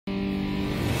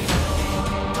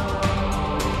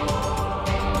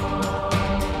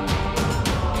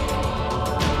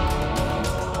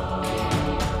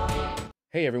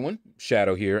Hey everyone,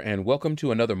 Shadow here, and welcome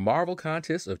to another Marvel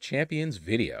Contest of Champions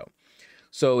video.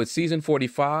 So it's season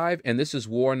 45, and this is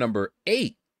war number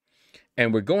 8,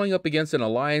 and we're going up against an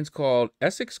alliance called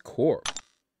Essex Corp.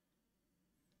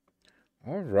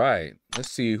 All right, let's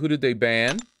see, who did they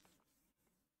ban?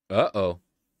 Uh-oh.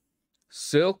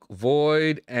 Silk,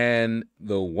 Void, and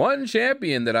the one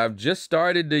champion that I've just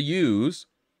started to use,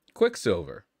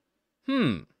 Quicksilver.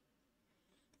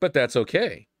 But that's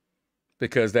okay,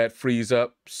 because that frees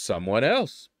up someone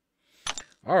else.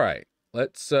 All right,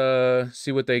 let's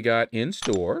see what they got in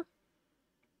store.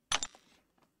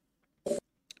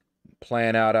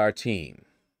 Plan out our team.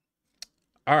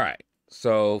 All right,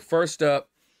 so first up,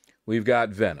 we've got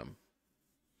Venom.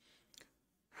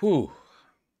 Whew.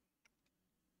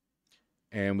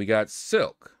 And we got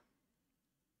Silk.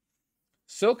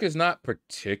 Silk is not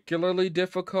particularly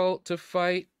difficult to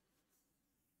fight,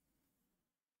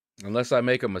 unless I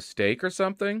make a mistake or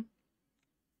something.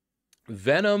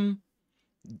 Venom,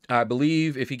 I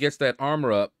believe if he gets that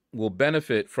armor up, will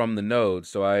benefit from the node,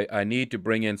 so I need to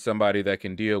bring in somebody that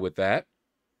can deal with that.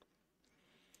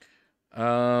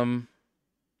 I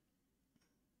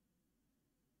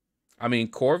mean,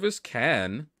 Corvus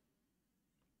can.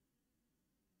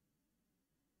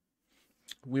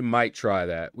 We might try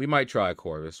that. We might try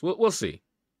Corvus. We'll see.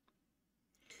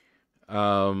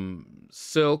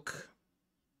 Silk.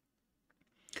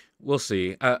 We'll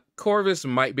see. Corvus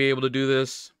might be able to do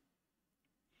this.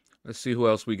 Let's see who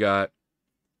else we got.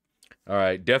 All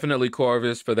right, definitely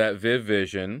Corvus for that Viv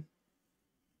Vision.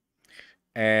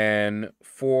 And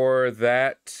for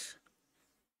that,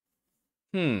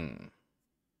 Ant-Man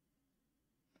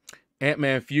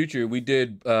Future, we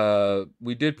did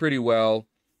pretty well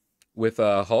with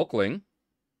Hulkling.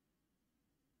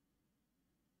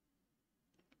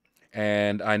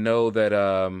 And I know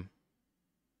that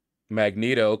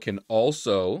Magneto can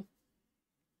also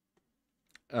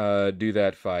do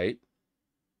that fight.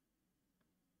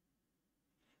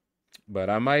 But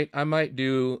I might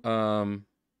use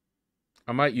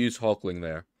Hulkling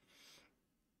there.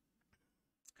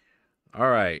 All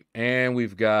right, and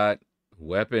we've got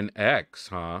Weapon X,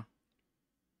 huh?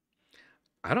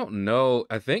 I don't know.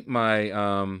 I think my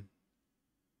on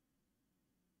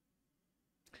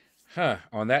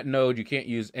that node you can't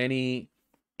use any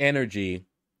energy.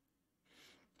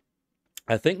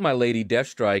 I think my Lady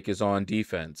Deathstrike is on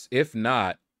defense. If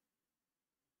not,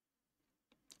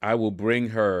 I will bring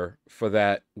her for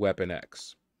that Weapon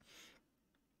X.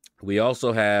 We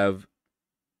also have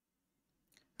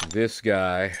this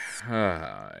guy.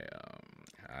 I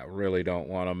really don't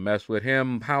want to mess with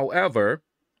him. However,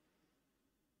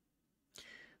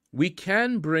 we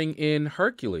can bring in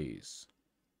Hercules.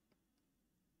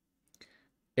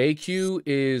 AQ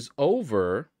is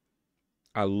over.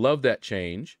 I love that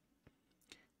change.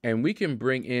 And we can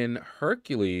bring in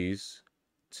Hercules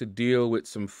to deal with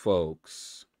some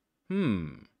folks.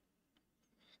 I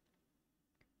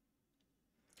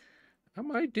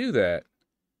might do that.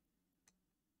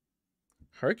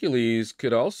 Hercules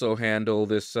could also handle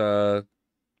this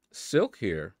Silk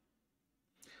here.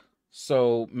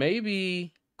 So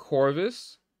maybe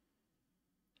Corvus,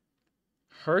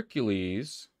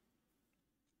 Hercules,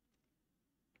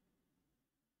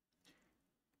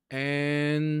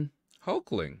 and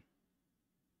Hulkling.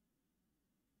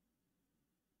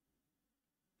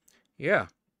 Yeah.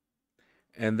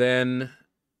 And then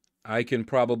I can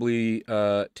probably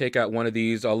take out one of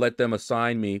these. I'll let them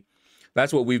assign me.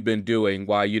 That's what we've been doing,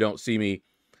 why you don't see me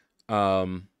saying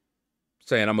I'm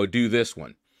going to do this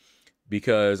one.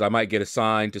 Because I might get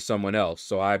assigned to someone else.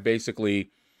 So I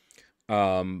basically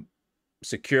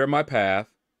secure my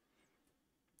path.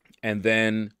 And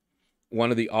then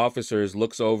one of the officers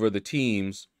looks over the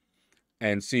teams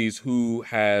and sees who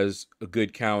has a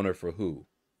good counter for who.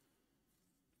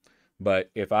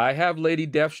 But if I have Lady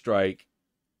Deathstrike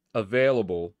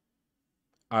available,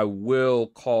 I will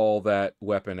call that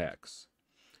Weapon X.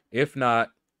 If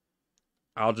not,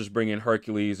 I'll just bring in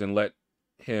Hercules and let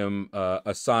him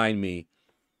assign me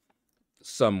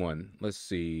someone. Let's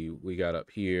see. We got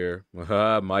up here.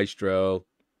 Maestro.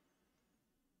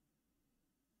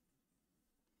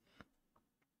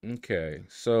 Okay.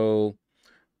 So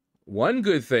one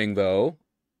good thing, though,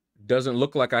 doesn't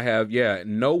look like I have... Yeah,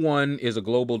 no one is a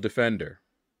global defender.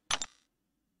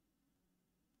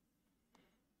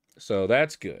 So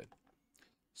that's good.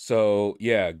 So,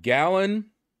 yeah, Gallon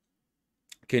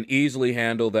can easily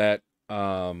handle that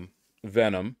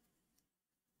Venom.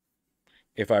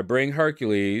 If I bring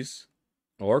Hercules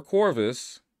or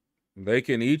Corvus, they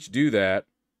can each do that.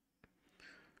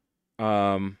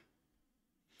 I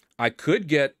could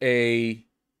get a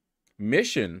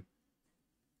mission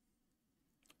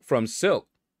from Silk.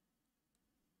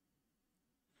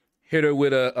 Hit her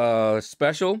with a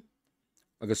special,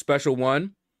 like a special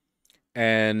one,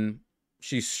 and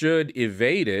she should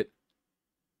evade it.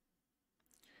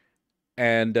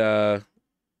 And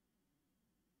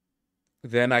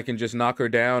then I can just knock her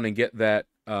down and get that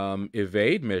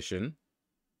evade mission.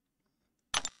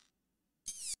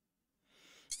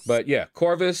 But yeah,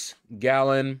 Corvus,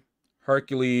 Gallon,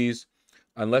 Hercules,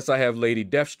 unless I have Lady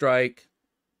Deathstrike,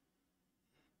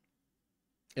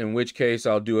 in which case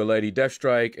I'll do a Lady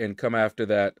Deathstrike and come after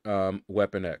that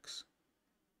Weapon X.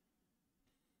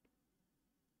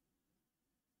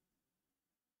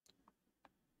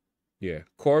 Yeah,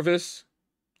 Corvus.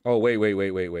 Oh,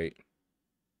 wait.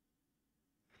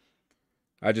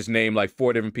 I just named like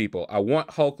 4 different people. I want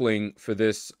Hulkling for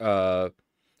this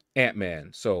Ant-Man.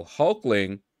 So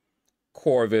Hulkling,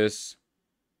 Corvus,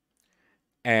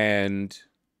 and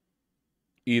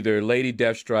either Lady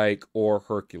Deathstrike or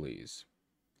Hercules.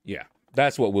 Yeah,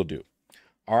 that's what we'll do.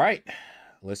 All right,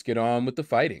 let's get on with the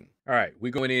fighting. All right,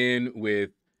 we're going in with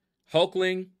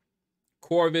Hulkling,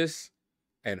 Corvus,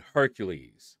 and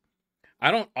Hercules.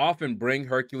 I don't often bring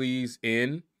Hercules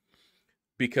in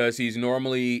because he's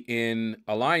normally in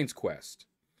Alliance Quest.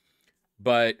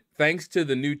 But thanks to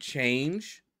the new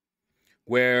change,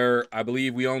 where I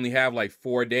believe we only have like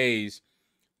 4 days,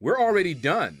 we're already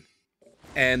done.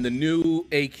 And the new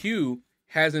AQ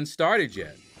hasn't started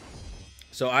yet.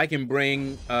 So I can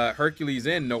bring Hercules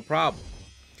in, no problem.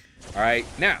 All right,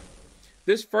 now,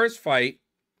 this first fight,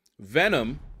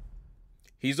 Venom,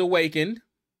 he's awakened.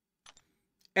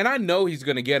 And I know he's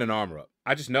going to get an armor up.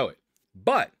 I just know it.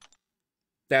 But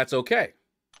that's okay.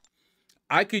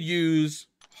 I could use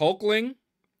Hulkling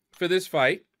for this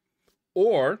fight,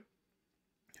 or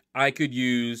I could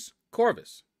use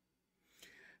Corvus.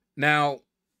 Now,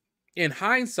 in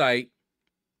hindsight,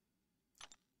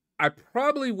 I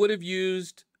probably would have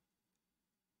used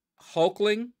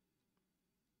Hulkling,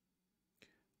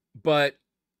 but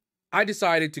I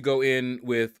decided to go in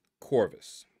with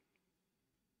Corvus.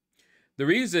 The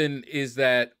reason is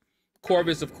that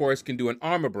Corvus, of course, can do an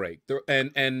armor break.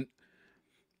 And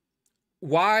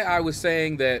why I was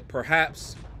saying that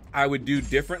perhaps I would do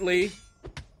differently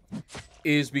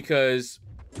is because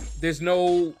there's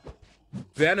no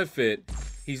benefit.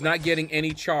 He's not getting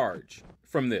any charge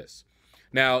from this.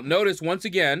 Now, notice once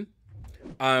again,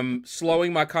 I'm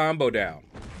slowing my combo down.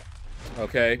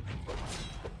 Okay?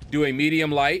 Doing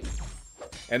medium light.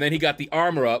 And then he got the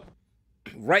armor up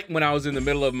right when I was in the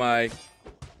middle of my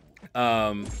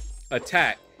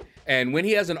attack. And when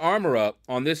he has an armor up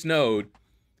on this node,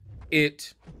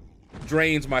 it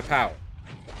drains my power,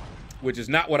 which is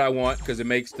not what I want because it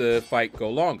makes the fight go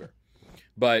longer.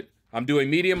 But I'm doing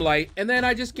medium light and then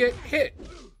I just get hit.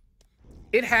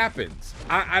 It happens.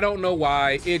 I don't know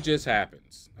why. It just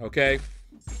happens. Okay?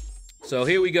 So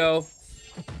here we go.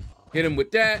 Hit him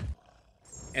with that.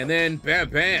 And then bam,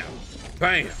 bam,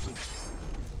 bam.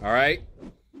 All right?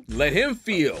 Let him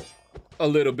feel a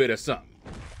little bit of something.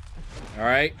 All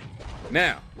right?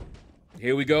 Now,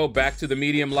 here we go. Back to the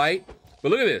medium light.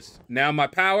 But look at this. Now my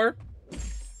power,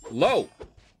 low.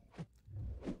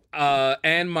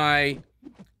 And my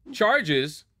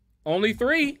charges, only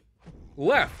 3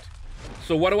 left.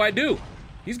 So what do?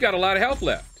 He's got a lot of health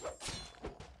left.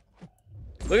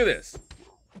 Look at this.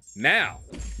 Now,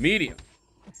 medium.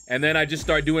 And then I just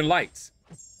start doing lights.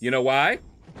 You know why?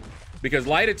 Because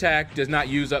light attack does not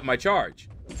use up my charge.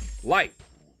 Light.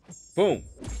 Boom.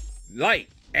 Light.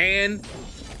 And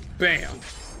bam.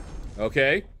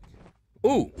 Okay.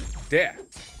 Ooh, there.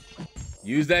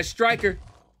 Use that striker.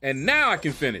 And now I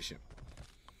can finish him.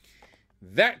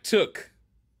 That took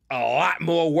a lot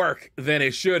more work than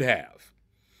it should have.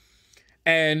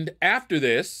 And after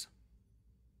this,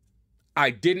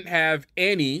 I didn't have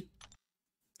any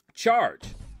charge.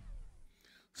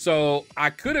 So I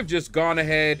could have just gone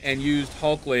ahead and used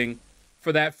Hulkling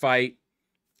for that fight,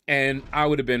 and I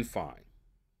would have been fine.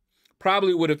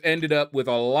 Probably would have ended up with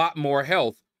a lot more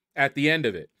health at the end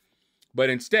of it.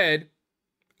 But instead,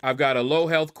 I've got a low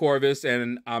health Corvus,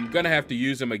 and I'm going to have to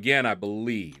use him again, I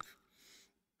believe.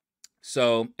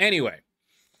 So anyway,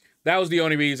 that was the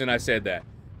only reason I said that.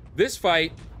 This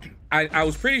fight, I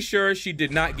was pretty sure she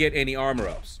did not get any armor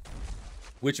ups,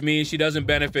 which means she doesn't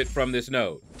benefit from this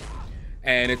node.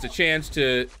 And it's a chance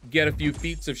to get a few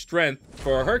feats of strength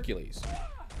for Hercules.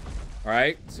 All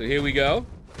right, so here we go.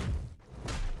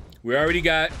 We already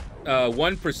got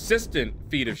 1 persistent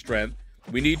feat of strength.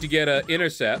 We need to get an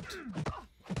intercept.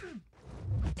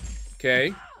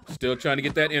 Okay, still trying to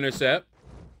get that intercept.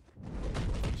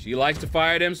 She likes to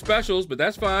fire them specials, but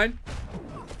that's fine.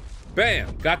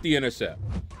 Bam, got the intercept.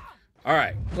 All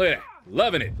right, look at that.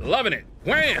 Loving it, loving it.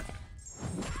 Wham!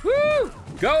 Woo!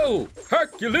 Go,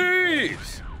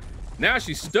 Hercules! Now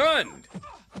she's stunned.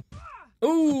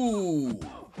 Ooh,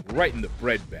 right in the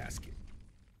breadbasket.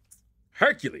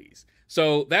 Hercules.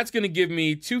 So that's going to give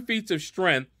me 2 feats of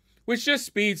strength, which just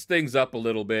speeds things up a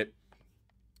little bit.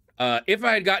 If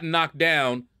I had gotten knocked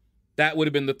down, that would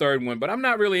have been the 3rd one, but I'm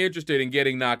not really interested in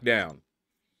getting knocked down.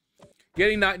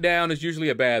 Getting knocked down is usually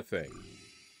a bad thing.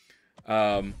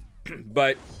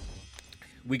 But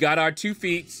we got our 2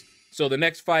 feats, so the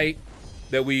next fight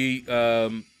that we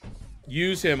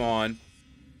use him on,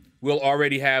 we'll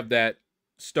already have that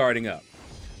starting up.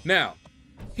 Now,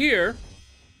 here,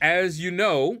 as you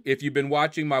know, if you've been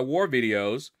watching my war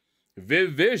videos,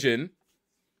 Viv Vision,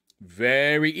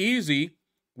 very easy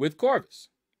with Corvus.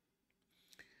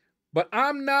 But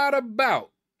I'm not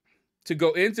about to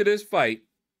go into this fight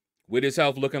with his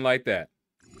health looking like that.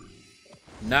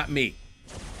 Not me.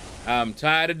 I'm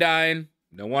tired of dying.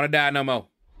 Don't want to die no more.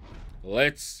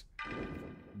 Let's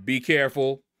be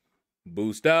careful.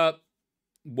 Boost up.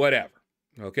 Whatever.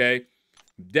 Okay?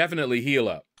 Definitely heal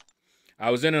up. I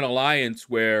was in an alliance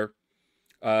where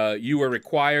you were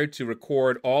required to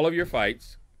record all of your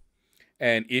fights.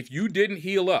 And if you didn't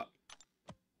heal up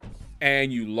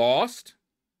and you lost,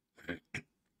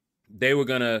 they were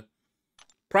going to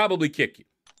probably kick you.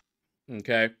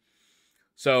 Okay?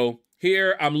 So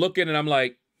here I'm looking and I'm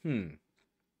like,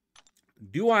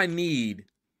 do I need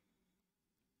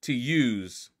to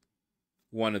use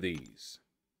one of these?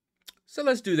 So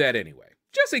let's do that anyway,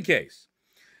 just in case.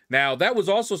 Now, that was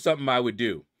also something I would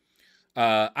do.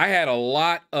 I had a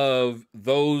lot of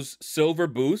those silver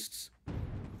boosts.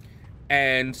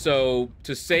 And so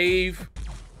to save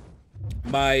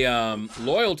my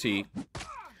loyalty,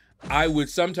 I would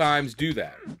sometimes do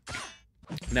that.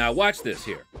 Now, watch this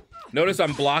here. Notice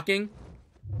I'm blocking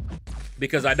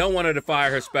because I don't want her to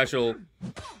fire her special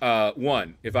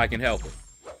one if I can help it.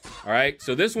 All right,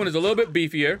 so this one is a little bit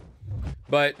beefier,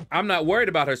 but I'm not worried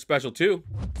about her special 2.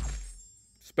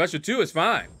 Special 2 is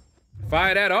fine.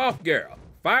 Fire that off, girl.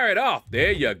 Fire it off.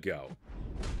 There you go.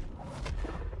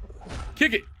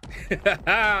 Kick it.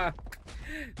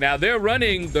 Now, they're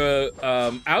running the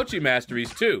ouchie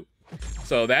masteries too.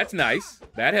 So that's nice.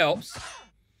 That helps.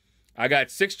 I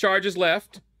got 6 charges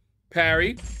left.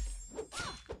 Parry.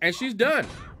 And she's done.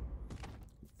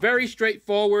 Very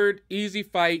straightforward, easy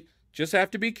fight. Just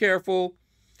have to be careful.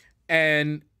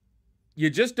 And you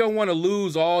just don't want to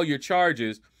lose all your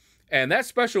charges. And that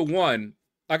special one,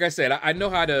 like I said, I know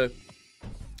how to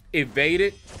evade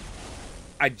it.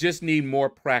 I just need more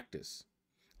practice.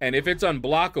 And if it's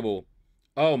unblockable,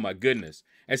 oh my goodness.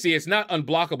 And see, it's not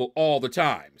unblockable all the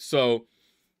time. So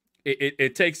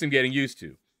it takes some getting used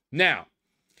to. Now,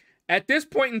 at this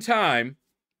point in time,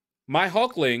 my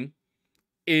Hulkling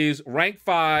is rank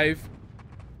 5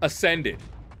 ascended.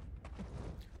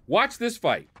 Watch this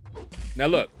fight. Now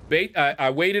look, I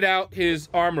waited out his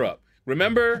armor up.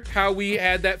 Remember how we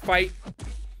had that fight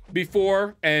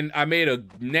before and I made a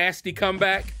nasty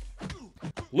comeback?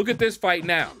 Look at this fight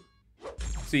now.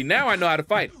 See, now I know how to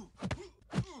fight.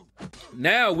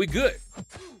 Now we good.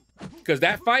 Because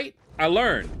that fight, I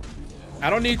learned. I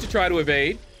don't need to try to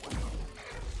evade.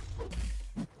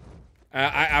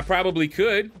 I probably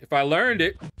could if I learned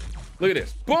it. Look at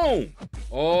this. Boom.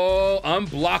 Oh,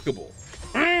 unblockable.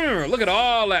 Look at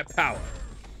all that power.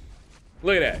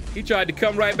 Look at that. He tried to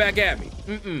come right back at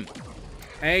me.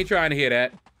 I ain't trying to hear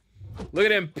that. Look at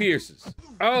them pierces.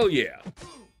 Oh, yeah.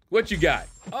 What you got?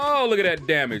 Oh, look at that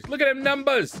damage. Look at them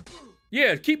numbers.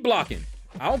 Yeah, keep blocking.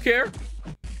 I don't care.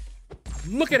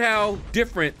 Look at how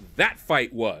different that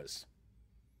fight was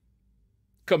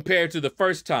compared to the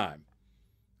first time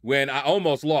when I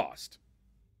almost lost.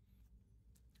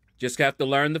 Just have to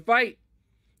learn the fight.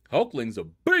 Hulkling's a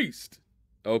beast.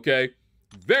 Okay?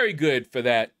 Very good for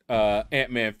that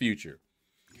Ant-Man future.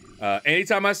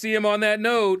 Anytime I see him on that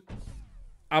node,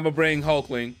 I'm going to bring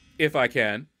Hulkling if I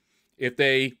can. If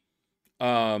they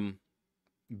ban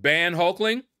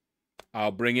Hulkling,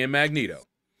 I'll bring in Magneto.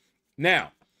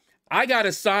 Now, I got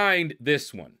assigned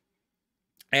this one.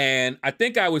 And I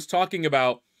think I was talking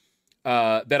about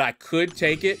that I could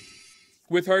take it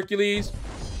with Hercules.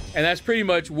 And that's pretty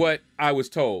much what I was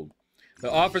told.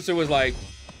 The officer was like,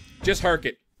 just Herc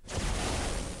it.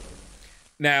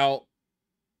 Now,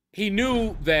 he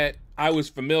knew that I was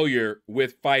familiar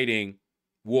with fighting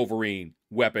Wolverine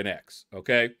Weapon X,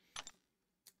 okay?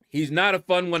 He's not a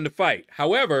fun one to fight.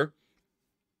 However,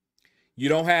 you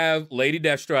don't have Lady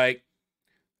Deathstrike,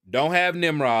 don't have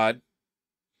Nimrod,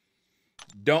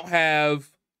 don't have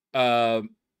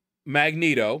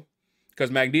Magneto,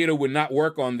 because Magneto would not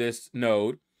work on this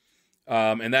node.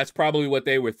 And that's probably what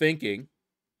they were thinking.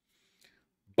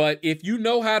 But if you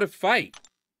know how to fight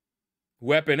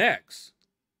Weapon X,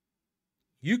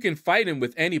 you can fight him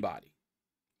with anybody,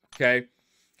 okay?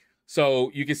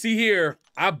 So you can see here,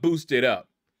 I boosted up.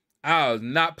 I was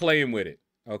not playing with it,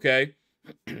 okay?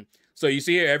 So you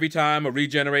see here, every time a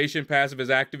regeneration passive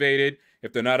is activated,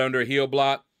 if they're not under a heal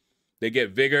block, they get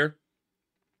vigor.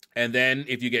 And then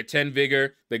if you get 10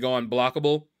 vigor, they go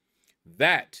unblockable.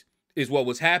 That is what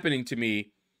was happening to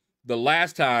me the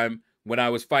last time when I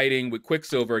was fighting with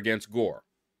Quicksilver against Gore.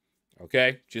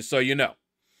 Okay? Just so you know.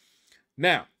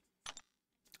 Now,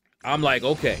 I'm like,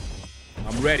 okay,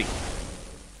 I'm ready.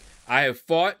 I have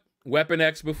fought Weapon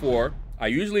X before. I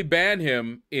usually ban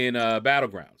him in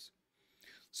Battlegrounds.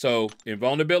 So,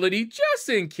 invulnerability, just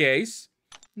in case.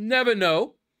 Never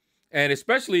know. And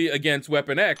especially against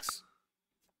Weapon X,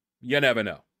 you never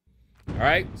know. All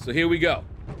right, so here we go.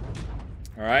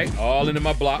 All right, all into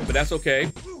my block, but that's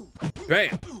okay.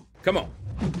 Bam, come on.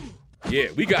 Yeah,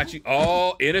 we got you.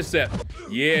 All intercept.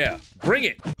 Yeah, bring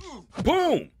it.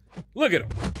 Boom. Look at him.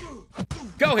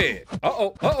 Go ahead.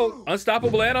 Uh-oh.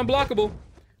 Unstoppable and unblockable.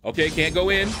 Okay, can't go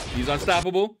in. He's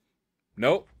unstoppable.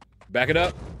 Nope. Back it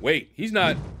up. Wait, he's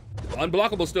not.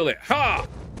 Unblockable still there. Ha!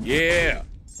 Yeah.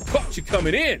 Caught you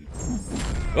coming in.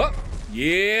 Oh,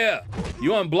 yeah.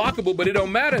 You unblockable, but it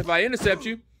don't matter if I intercept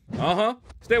you. Uh-huh.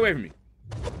 Stay away from me.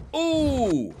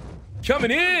 Ooh.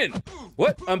 Coming in.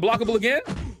 What? Unblockable again?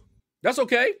 That's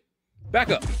okay. Back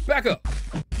up. Back up.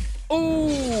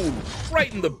 Ooh.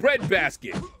 Right in the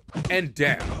breadbasket. And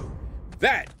down.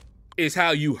 That is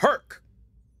how you herc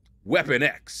Weapon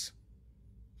X.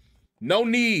 No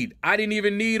need. I didn't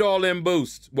even need all them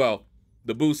boosts. Well,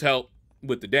 the boosts help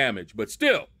with the damage, but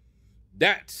still,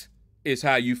 that is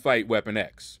how you fight Weapon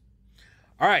X.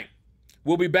 All right,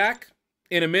 we'll be back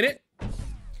in a minute,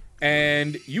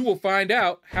 and you will find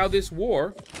out how this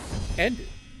war ended.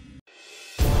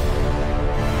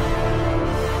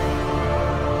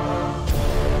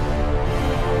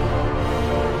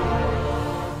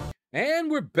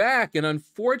 And we're back, and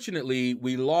unfortunately,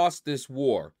 we lost this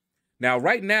war. Now,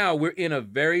 right now, we're in a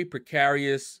very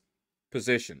precarious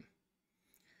position.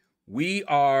 We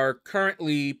are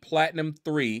currently Platinum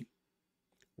 3,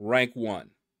 Rank 1.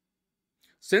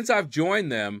 Since I've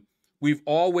joined them, we've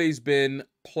always been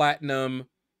Platinum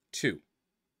 2,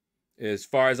 as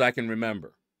far as I can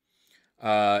remember.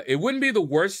 It wouldn't be the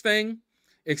worst thing,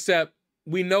 except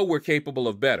we know we're capable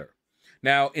of better.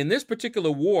 Now, in this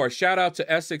particular war, shout out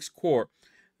to Essex Corp,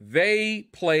 they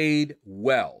played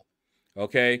well,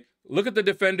 okay? Look at the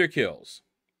defender kills.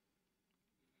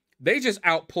 They just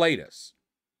outplayed us.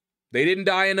 They didn't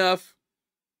die enough.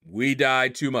 We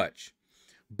died too much.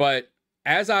 But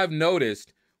as I've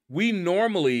noticed, we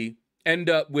normally end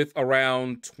up with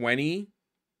around 20,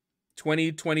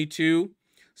 22.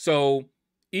 So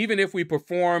even if we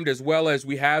performed as well as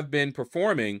we have been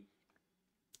performing,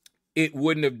 it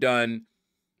wouldn't have done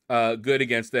good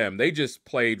against them. They just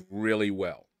played really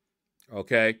well.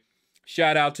 Okay.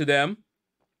 Shout out to them.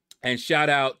 And shout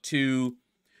out to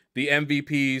the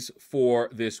MVPs for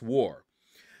this war.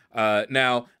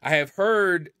 Now, I have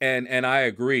heard, and I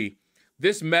agree,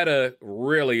 this meta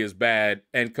really is bad.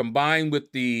 And combined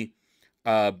with the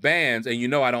bans, and you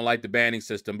know I don't like the banning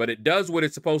system, but it does what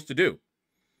it's supposed to do.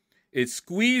 It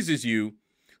squeezes you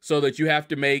so that you have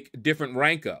to make different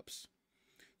rank ups.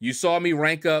 You saw me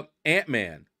rank up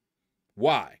Ant-Man.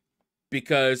 Why?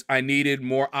 Because I needed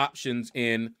more options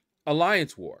in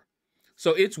Alliance War.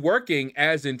 So it's working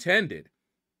as intended.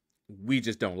 We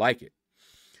just don't like it.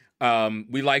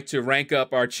 We like to rank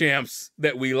up our champs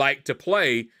that we like to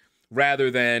play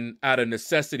rather than out of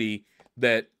necessity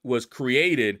that was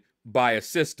created by a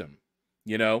system,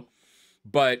 you know?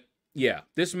 But yeah,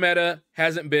 this meta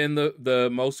hasn't been the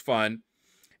most fun,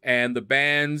 and the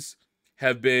bans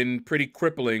have been pretty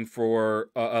crippling for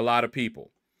a lot of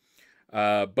people.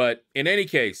 But in any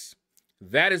case,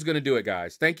 that is going to do it,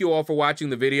 guys. Thank you all for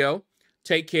watching the video.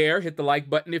 Take care. Hit the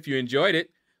like button if you enjoyed it.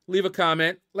 Leave a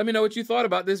comment. Let me know what you thought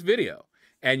about this video.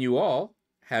 And you all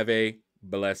have a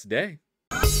blessed day.